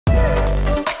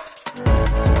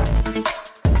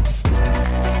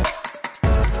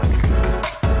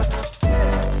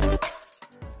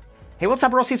Hey, what's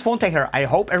up, bros? It's Fonte here. I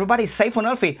hope everybody's safe and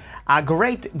healthy. A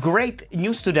great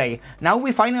news today. Now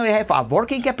we finally have a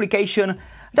working application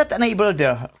that enables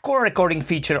the call recording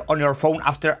feature on your phone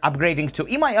after upgrading to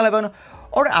EMUI 11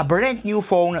 or a brand new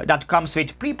phone that comes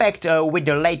with pre-packed with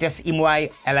the latest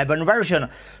EMUI 11 version.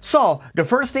 So the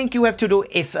first thing you have to do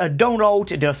is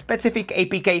download the specific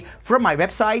APK from my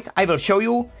website. I will show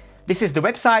you. This is the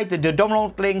website. The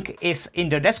download link is in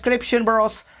the description,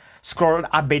 bros. Scroll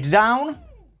a bit down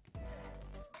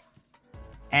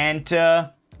and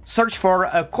search for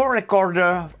a call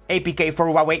recorder APK for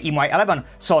Huawei EMUI 11.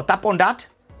 So tap on that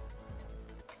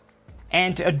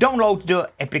and download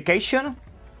the application.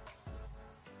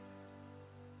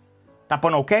 Tap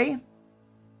on OK.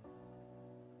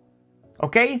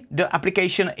 OK, the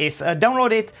application is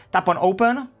downloaded. Tap on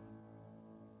Open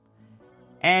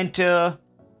and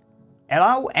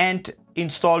allow and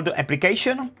install the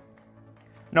application.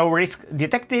 No risk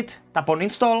detected. Tap on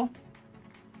Install.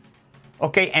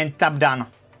 OK, and tap Done.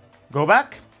 Go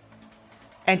back.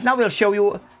 And now we'll show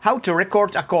you how to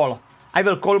record a call. I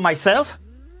will call myself.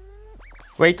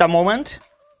 Wait a moment.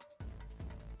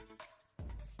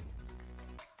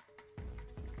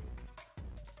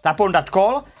 Tap on that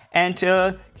call and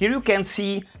here you can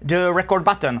see the record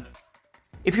button.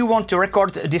 If you want to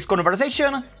record this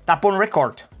conversation, tap on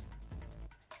Record.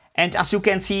 And as you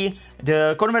can see,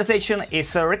 the conversation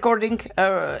is recorded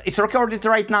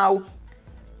right now.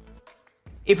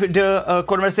 If the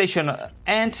conversation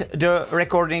ends, the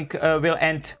recording will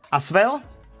end as well.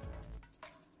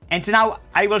 And now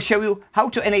I will show you how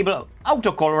to enable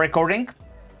auto call recording.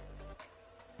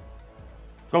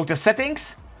 Go to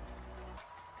Settings.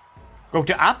 Go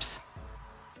to Apps.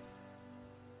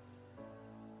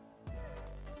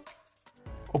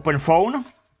 Open Phone.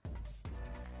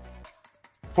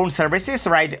 Phone Services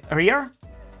right here.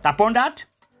 Tap on that.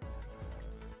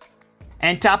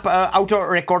 And tap Auto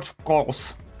Record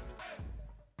Calls.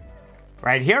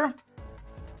 Right here.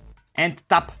 And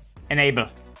tap Enable.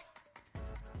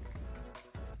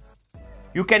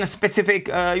 You can specify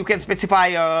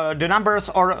the numbers,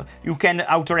 or you can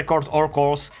auto record all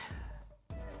calls.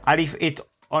 I leave it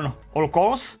on all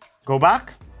calls. Go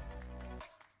back.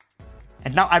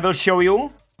 And now I will show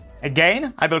you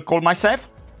again. I will call myself.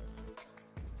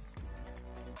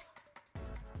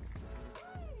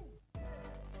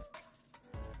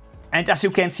 And as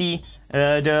you can see,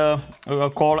 the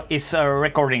call is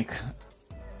recording.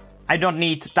 I don't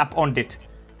need to tap on it,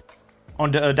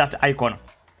 on that icon.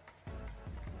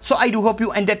 So I do hope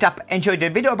you ended up enjoyed the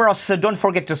video, bros. Don't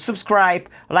forget to subscribe,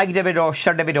 like the video,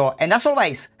 share the video, and as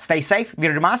always, stay safe,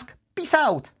 wear the mask, peace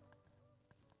out!